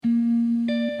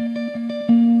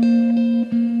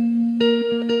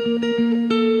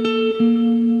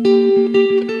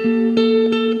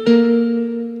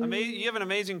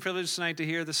privilege tonight to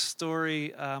hear the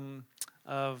story of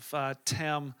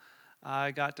Tim.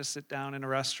 I got to sit down in a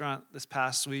restaurant this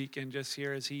past week and just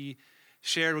hear as he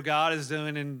shared what God is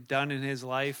doing and done in his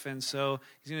life. And so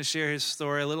he's going to share his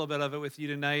story, a little bit of it with you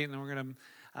tonight, and then we're going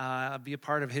to be a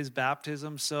part of his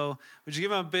baptism. So would you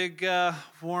give him a big,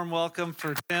 warm welcome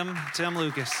for Tim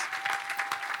Lucas.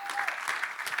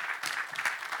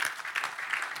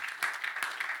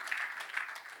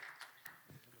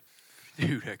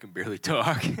 Dude, I can barely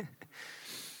talk.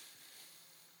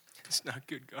 It's not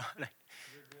good, God.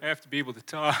 I have to be able to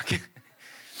talk.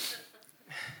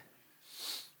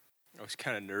 I was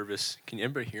kind of nervous. Can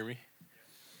anybody hear me?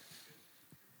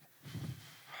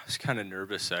 I was kind of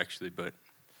nervous, actually, but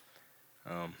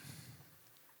as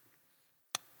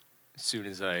soon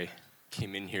as I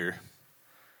came in here,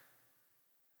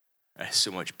 I had so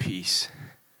much peace.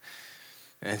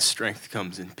 And strength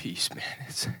comes in peace, man.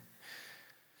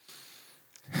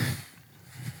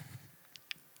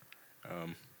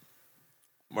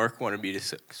 Mark wanted me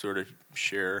to sort of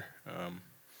share.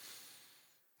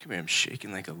 I'm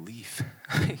shaking like a leaf.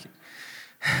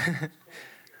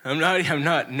 I'm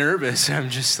not nervous. I'm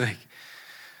just like,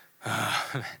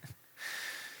 oh.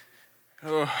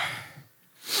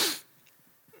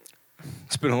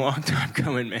 It's been a long time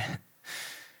coming, man.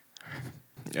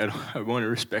 I want to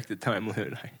respect the time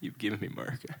limit you've given me,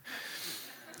 Mark.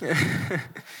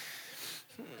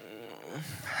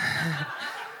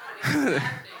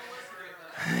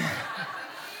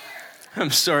 I'm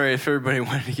sorry if everybody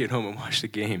wanted to get home and watch the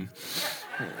game.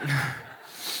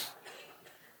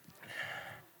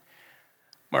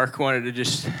 Mark wanted to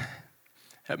just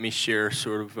have me share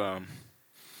sort of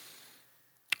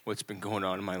what's been going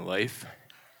on in my life.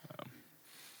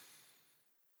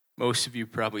 Most of you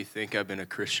probably think I've been a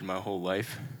Christian my whole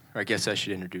life. Or I guess I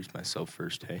should introduce myself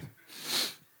first, hey.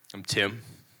 I'm Tim.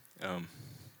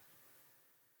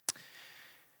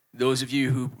 Those of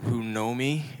you who know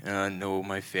me, know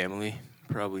my family,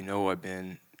 probably know I've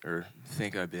been, or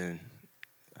think I've been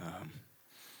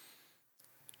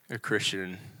a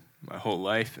Christian my whole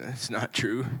life. That's not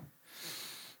true.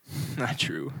 Not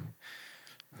true.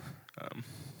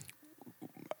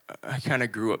 I kind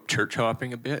of grew up church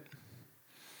hopping a bit.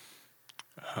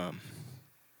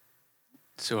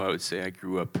 So I would say I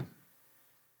grew up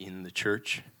in the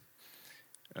church.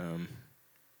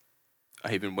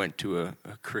 I even went to a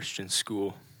Christian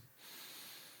school,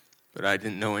 but I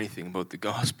didn't know anything about the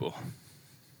gospel.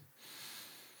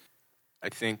 I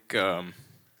think I'm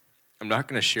not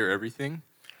going to share everything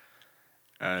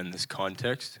in this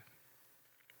context.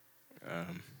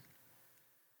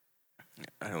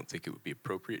 I don't think it would be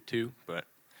appropriate to, but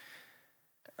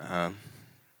I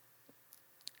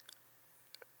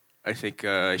think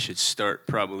I should start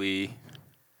probably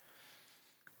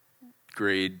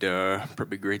grade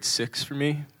 6 for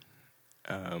me.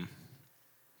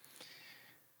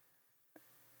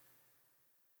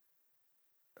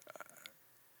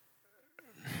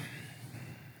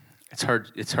 It's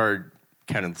hard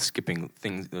kind of skipping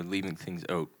things, leaving things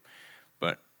out.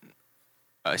 But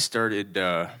I started,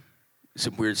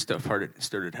 some weird stuff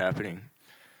started happening.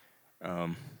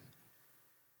 I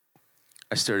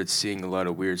started seeing a lot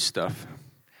of weird stuff.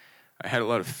 I had a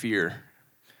lot of fear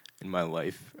in my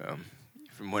life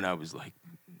from when I was like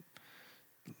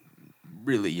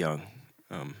really young.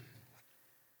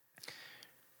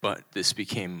 But this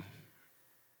became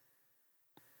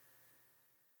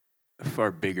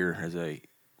far bigger as I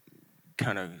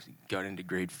kind of got into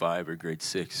grade 5 or grade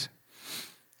 6.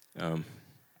 I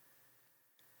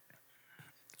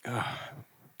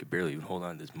could barely even hold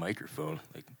on to this microphone.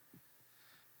 Like,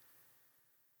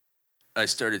 I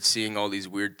started seeing all these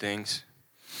weird things.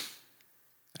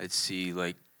 I'd see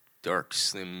like dark,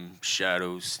 slim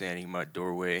shadows standing in my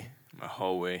doorway, my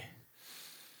hallway.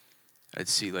 I'd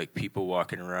see like people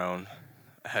walking around.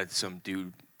 I had some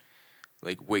dude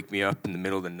like wake me up in the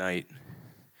middle of the night,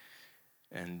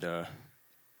 and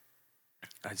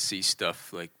I'd see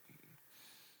stuff like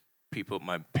people at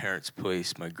my parents'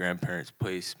 place, my grandparents'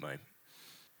 place.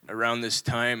 Around this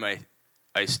time, I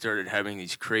started having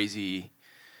these crazy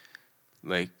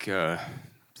like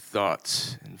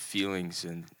thoughts and feelings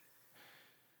and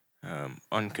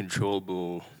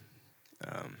uncontrollable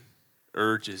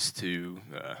urges to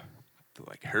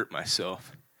like hurt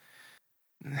myself.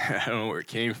 I don't know where it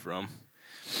came from.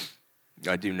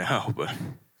 I do now, but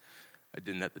I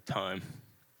didn't at the time.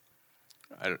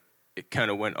 It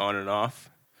kind of went on and off.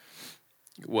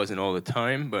 It wasn't all the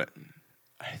time, but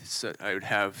I would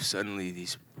have suddenly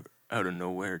these out of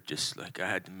nowhere, just like I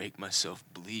had to make myself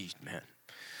bleed, man.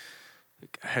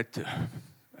 Like I had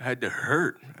to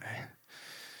hurt.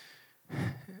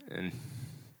 And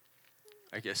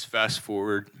I guess fast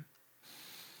forward.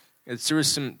 There was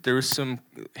some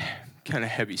kind of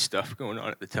heavy stuff going on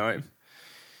at the time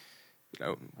that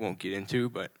I won't get into,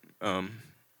 but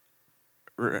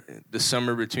the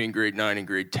summer between grade 9 and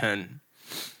grade 10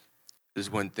 is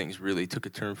when things really took a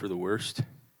turn for the worst.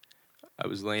 I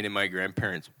was laying in my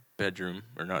grandparents' bedroom,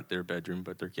 or not their bedroom,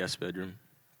 but their guest bedroom.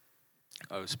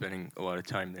 I was spending a lot of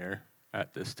time there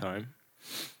at this time.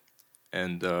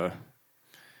 And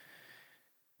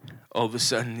all of a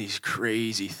sudden, these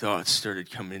crazy thoughts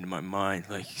started coming into my mind,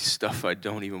 like stuff I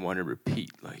don't even want to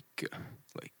repeat, like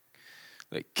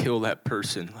kill that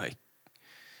person, like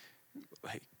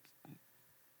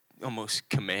almost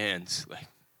commands, like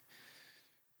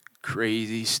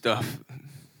crazy stuff,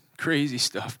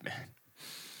 man.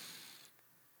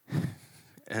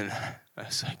 And I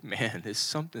was like, man, there's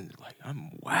something, like, I'm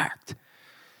whacked.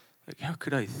 Like, how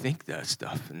could I think that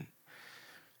stuff? And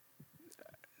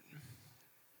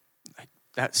like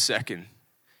that second,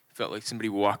 felt like somebody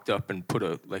walked up and put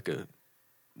a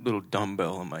little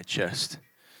dumbbell on my chest.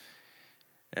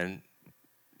 And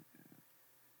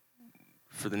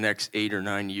for the next 8 or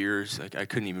 9 years, like, I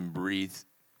couldn't even breathe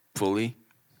fully.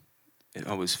 It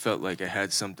always felt like I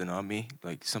had something on me,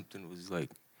 like something was like,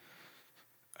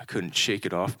 I couldn't shake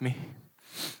it off me.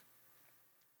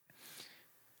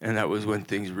 And that was when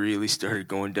things really started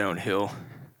going downhill.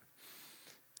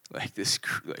 Like this,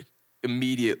 like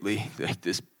immediately, like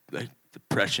this, like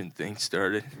depression thing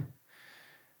started.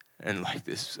 And like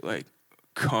this, like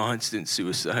constant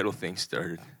suicidal thing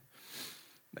started.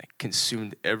 Like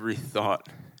consumed every thought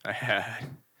I had.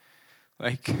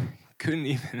 Like couldn't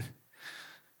even,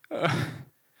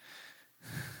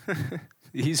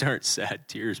 these aren't sad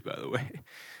tears, by the way.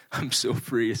 I'm so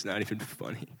free, it's not even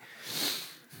funny.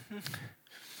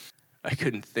 I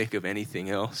couldn't think of anything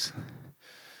else.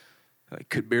 I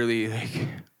could barely, like,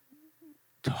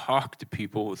 talk to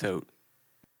people without...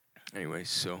 Anyways,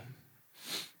 so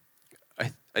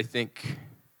I think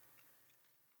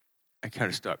I kind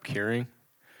of stopped caring.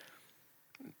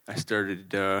 I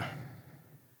started, like,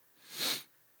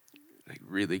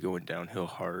 really going downhill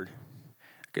hard.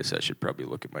 I guess I should probably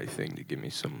look at my thing to give me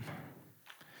some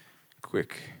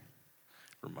quick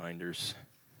reminders.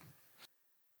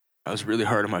 I was really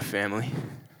hard on my family.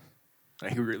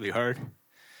 Like, really hard.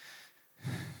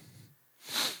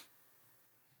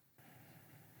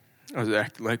 I was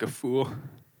acting like a fool.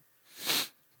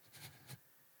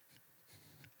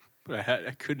 But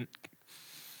I couldn't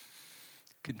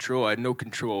control. I had no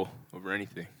control over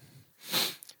anything.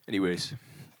 Anyways,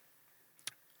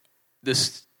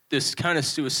 this kind of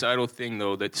suicidal thing,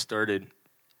 though, that started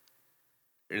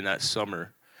in that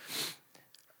summer,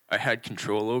 I had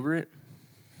control over it.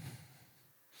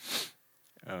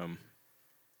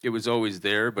 It was always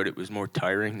there, but it was more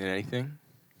tiring than anything.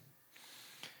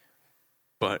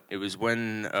 But it was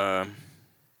when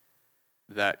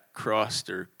that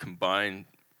crossed or combined,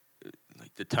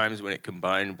 like the times when it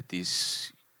combined with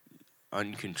these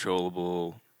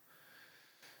uncontrollable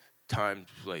times,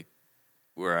 like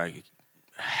where I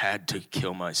had to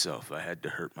kill myself, I had to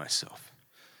hurt myself.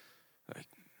 Like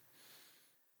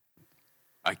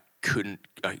I couldn't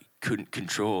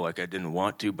control, like I didn't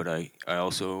want to, but I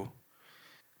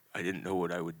didn't know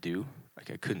what I would do. Like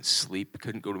I couldn't sleep,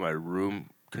 couldn't go to my room,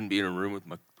 couldn't be in a room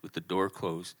with the door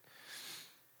closed.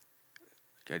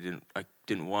 Like I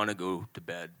didn't want to go to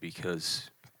bed because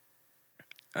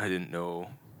I didn't know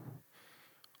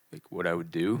like what I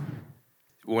would do.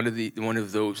 One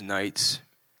of those nights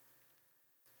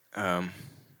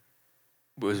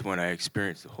was when I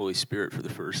experienced the Holy Spirit for the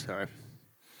first time.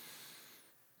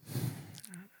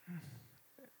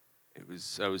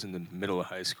 I was in the middle of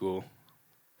high school,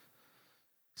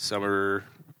 summer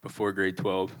before grade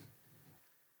 12,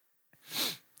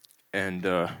 and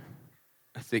I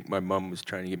think my mom was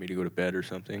trying to get me to go to bed or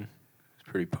something. It's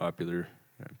pretty popular,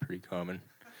 pretty common.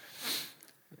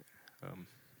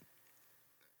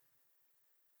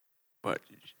 But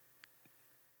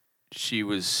she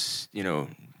was,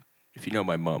 if you know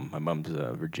my mom's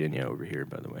Virginia over here,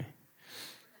 by the way.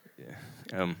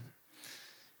 Yeah.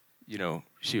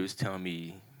 She was telling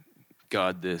me,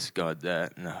 God this, God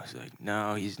that, and I was like,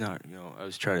 no, he's not, I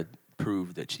was trying to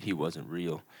prove that he wasn't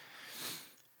real.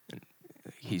 And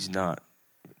he's not.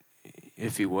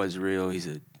 If he was real, he's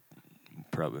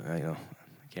probably, I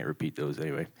can't repeat those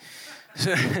anyway.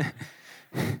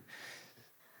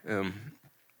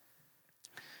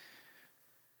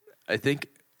 I think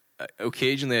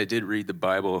occasionally I did read the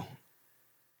Bible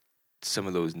some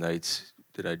of those nights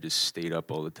that I just stayed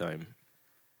up all the time.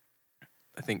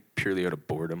 I think purely out of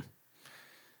boredom.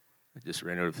 I just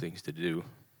ran out of things to do.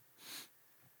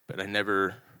 But I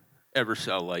never ever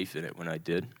saw life in it when I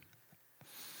did.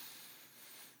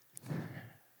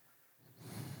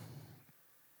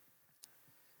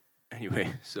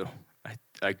 Anyway, so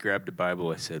I grabbed a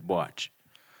Bible. I said, watch.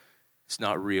 It's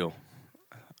not real.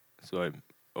 So I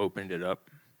opened it up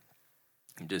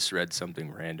and just read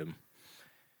something random.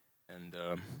 And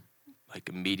like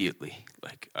immediately,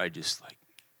 like I just like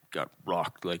got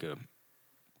rocked like a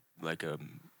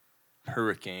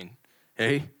hurricane.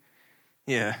 Hey?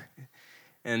 Yeah.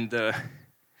 And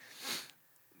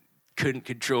couldn't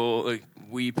control, like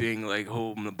weeping, like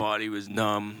whole my body was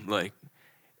numb, like.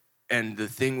 And the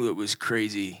thing that was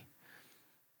crazy,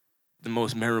 the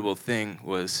most memorable thing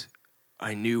was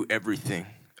I knew everything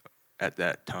at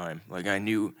that time. Like I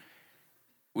knew,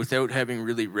 without having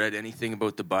really read anything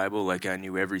about the Bible, like I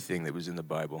knew everything that was in the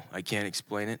Bible. I can't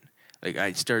explain it. Like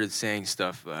I started saying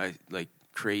stuff like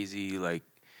crazy, like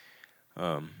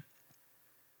I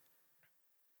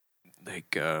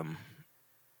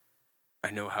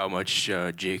know how much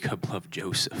Jacob loved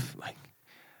Joseph. Like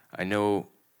I know,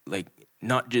 like,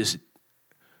 not just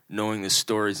knowing the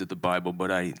stories of the Bible,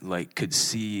 but I like could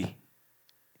see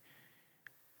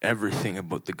everything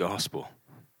about the gospel,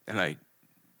 and I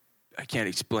can't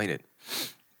explain it.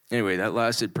 Anyway, that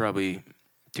lasted probably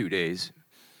 2 days.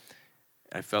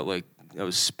 I felt like I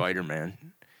was Spider-Man,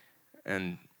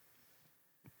 and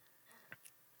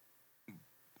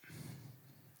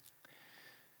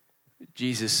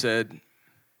Jesus said,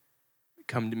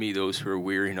 "Come to me, those who are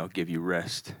weary, and I'll give you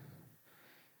rest.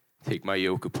 Take my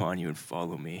yoke upon you and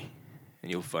follow me, and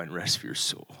you'll find rest for your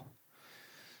soul."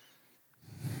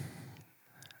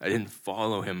 I didn't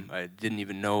follow him. I didn't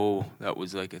even know that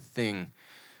was like a thing.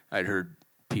 I'd heard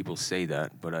people say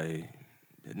that, but I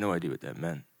had no idea what that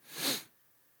meant.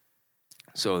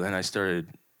 So then I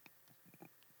started,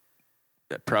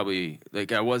 probably,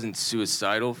 like I wasn't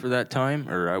suicidal for that time,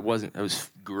 or I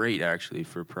was great actually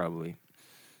for probably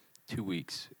 2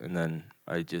 weeks, and then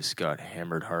I just got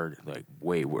hammered hard, like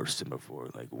way worse than before,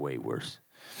 like way worse.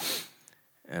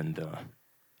 And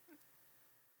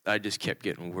I just kept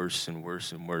getting worse and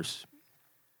worse and worse.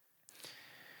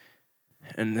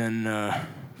 And then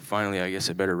finally, I guess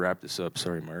I better wrap this up.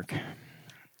 Sorry, Mark.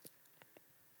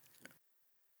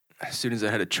 As soon as I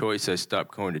had a choice, I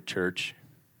stopped going to church.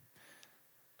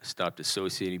 I stopped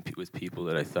associating with people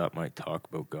that I thought might talk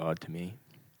about God to me.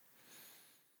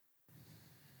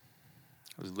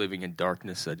 I was living in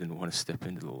darkness. I didn't want to step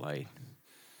into the light.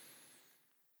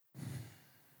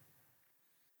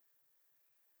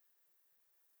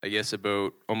 I guess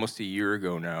about almost a year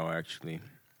ago now, actually.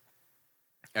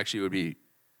 Actually, it would be,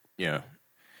 yeah.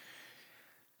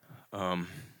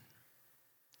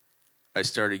 I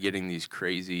started getting these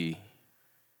crazy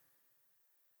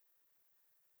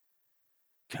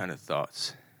kind of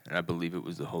thoughts, and I believe it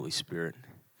was the Holy Spirit.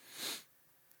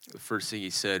 The first thing he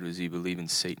said was, "You believe in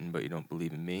Satan, but you don't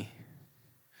believe in me."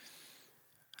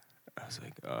 I was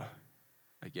like,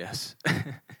 I guess.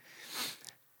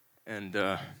 And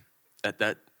at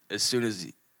that, as soon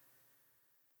as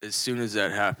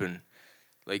that happened,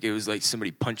 like it was like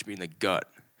somebody punched me in the gut,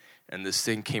 and this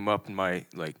thing came up in my,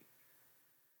 like,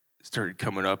 started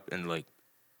coming up and like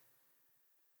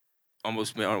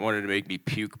almost wanted to make me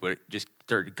puke, but it just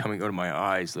started coming out of my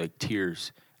eyes like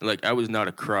tears. And like I was not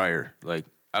a crier, like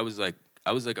I was like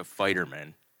a fighter,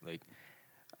 man. Like,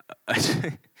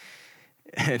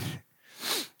 and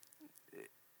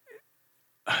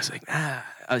I was like,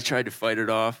 I tried to fight it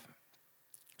off.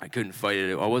 I couldn't fight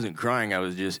it. I wasn't crying. I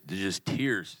was just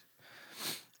tears.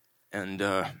 And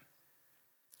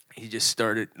he just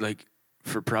started, like,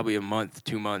 for probably a month,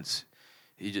 2 months,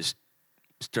 he just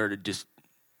started just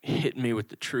hitting me with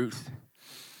the truth.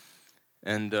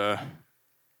 And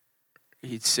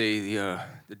he'd say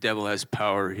the devil has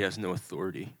power. He has no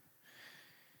authority.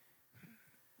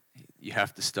 You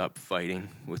have to stop fighting.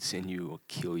 What's in you will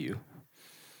kill you.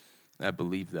 I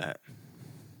believe that.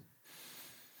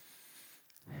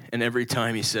 And every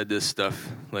time he said this stuff,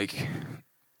 like,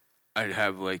 I'd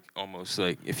have, like, almost,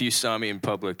 like, if you saw me in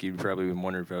public, you'd probably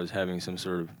wonder if I was having some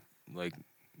sort of, like,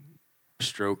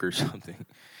 stroke or something.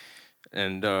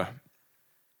 And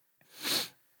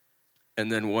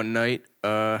then one night,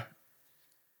 I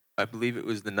believe it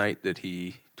was the night that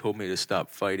he told me to stop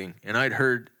fighting. And I'd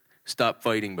heard stop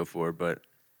fighting before, but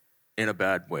in a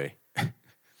bad way.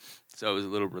 So I was a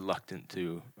little reluctant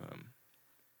to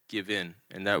give in.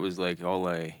 And that was like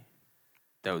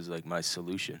that was like my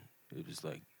solution. It was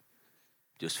like,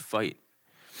 just fight.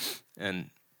 And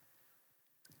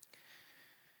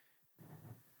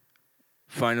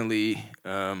finally,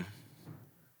 and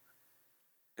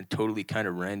totally kind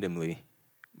of randomly,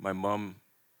 my mom,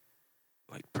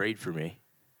 like, prayed for me.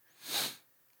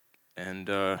 And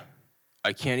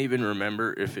I can't even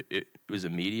remember if it was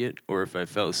immediate or if I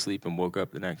fell asleep and woke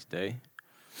up the next day.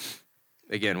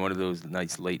 Again, one of those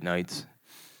nights, late nights.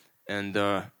 And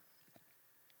all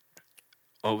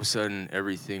of a sudden,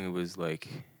 everything was like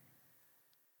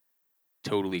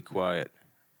totally quiet.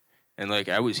 And like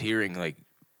I was hearing like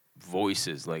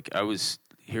voices, like I was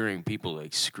hearing people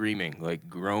like screaming, like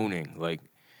groaning, like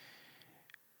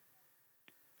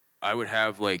I would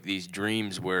have like these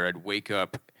dreams where I'd wake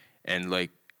up and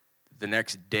like the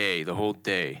next day, the whole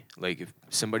day, like if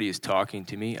somebody is talking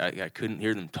to me, I couldn't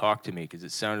hear them talk to me because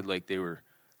it sounded like they were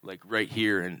like right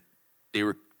here and they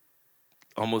were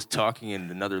almost talking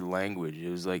in another language. It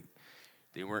was like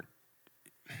they weren't,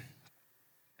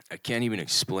 I can't even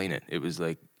explain it. It was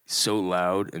like so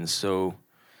loud and so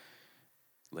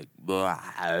like, blah,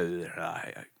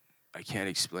 I can't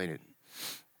explain it.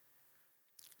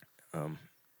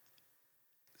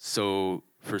 So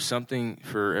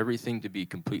for everything to be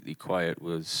completely quiet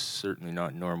was certainly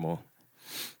not normal.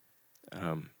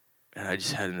 And I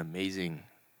just had an amazing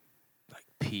like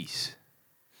peace.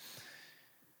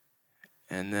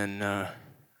 And then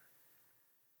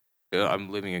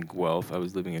I'm living in Guelph. I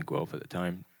was living in Guelph at the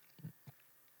time.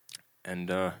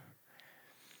 And I,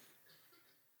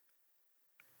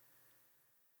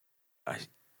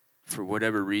 for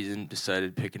whatever reason,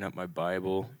 decided picking up my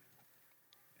Bible.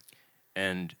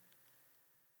 And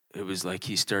it was like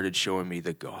he started showing me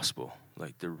the gospel,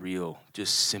 like the real,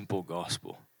 just simple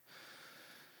gospel.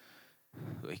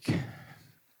 Like,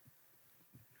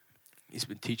 he's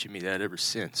been teaching me that ever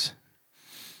since.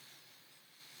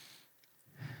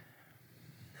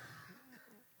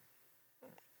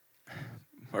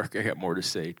 Mark, I got more to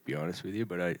say, to be honest with you,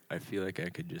 but I feel like I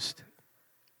could just...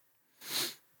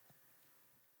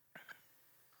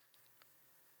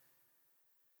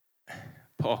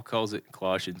 Paul calls it,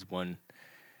 Colossians 1,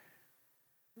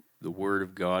 the Word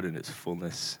of God in its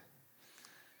fullness.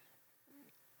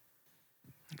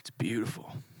 It's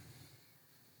beautiful.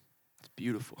 It's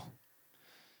beautiful.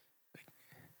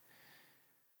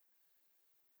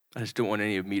 I just don't want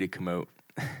any of me to come out.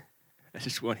 I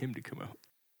just want him to come out.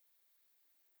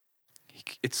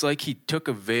 It's like he took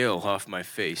a veil off my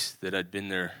face that I'd been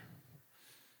there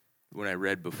when I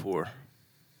read before.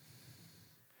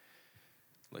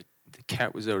 Like the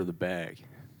cat was out of the bag.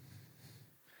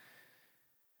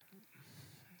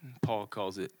 Paul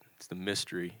calls it's the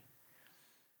mystery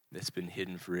that's been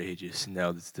hidden for ages, and now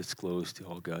it's disclosed to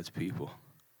all God's people.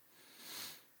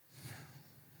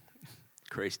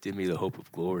 Christ in me, the hope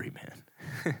of glory, man.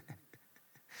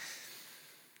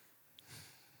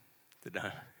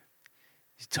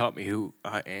 He's taught me who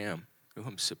I am, who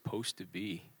I'm supposed to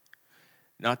be.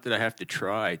 Not that I have to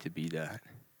try to be that.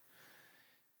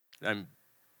 I'm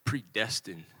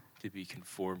predestined to be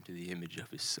conformed to the image of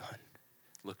his son.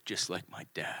 Look just like my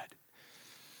dad.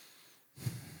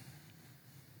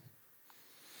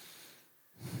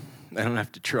 I don't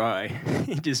have to try.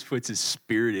 He just puts his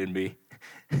spirit in me.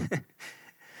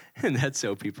 And that's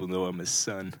how people know I'm his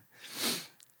son.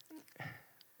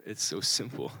 It's so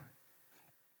simple.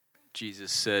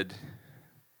 Jesus said,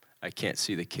 I can't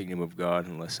see the kingdom of God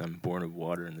unless I'm born of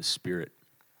water and the Spirit.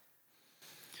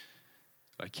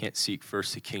 I can't seek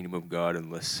first the kingdom of God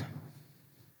unless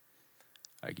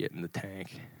I get in the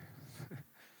tank.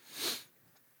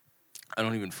 I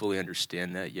don't even fully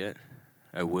understand that yet.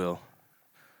 I will.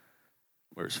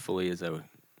 Or as fully as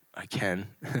I can.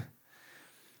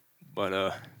 But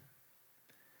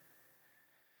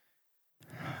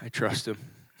I trust him.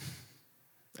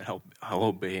 I'll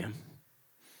obey him.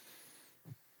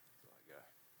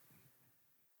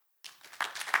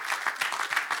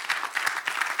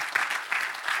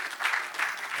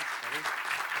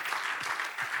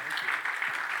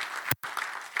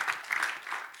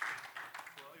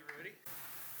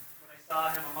 Saw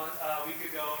him a week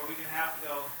ago or a week and a half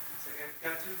ago. He's like, I've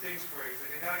got two things for you. He's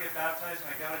like, I gotta get baptized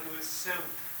and I gotta do it soon.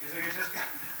 He's like,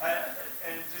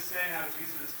 and just saying how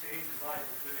Jesus has changed his life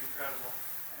has been incredible.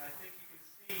 And I think you can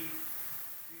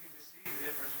just see the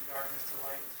difference from darkness to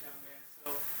light in this young man.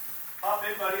 So hop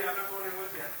in, buddy. I'm not going in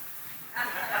with you.